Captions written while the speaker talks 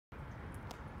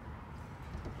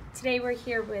Today we're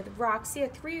here with Roxie, a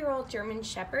 3-year-old German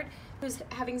Shepherd who's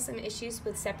having some issues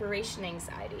with separation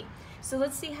anxiety. So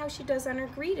let's see how she does on her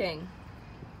greeting.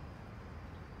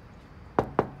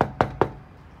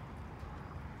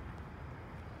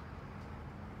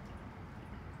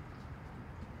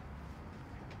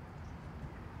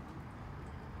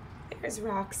 There's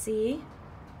Roxie.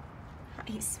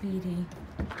 Hi, sweetie.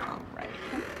 All right.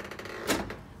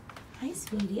 Hi,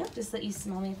 sweetie. I'll just let you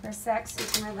smell me for a sec so you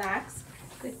can relax.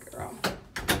 Good girl.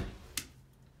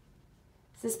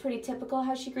 Is this pretty typical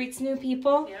how she greets new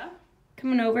people? Yeah.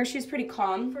 Coming over, she's pretty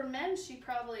calm. For men, she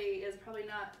probably is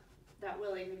not that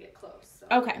willing to get close. So.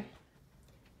 Okay.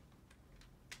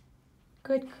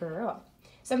 Good girl.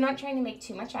 So I'm not trying to make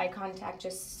too much eye contact,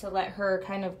 just to let her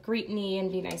kind of greet me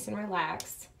and be nice and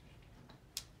relaxed.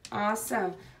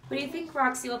 Awesome. What do you think,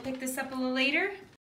 Roxie? We'll pick this up a little later?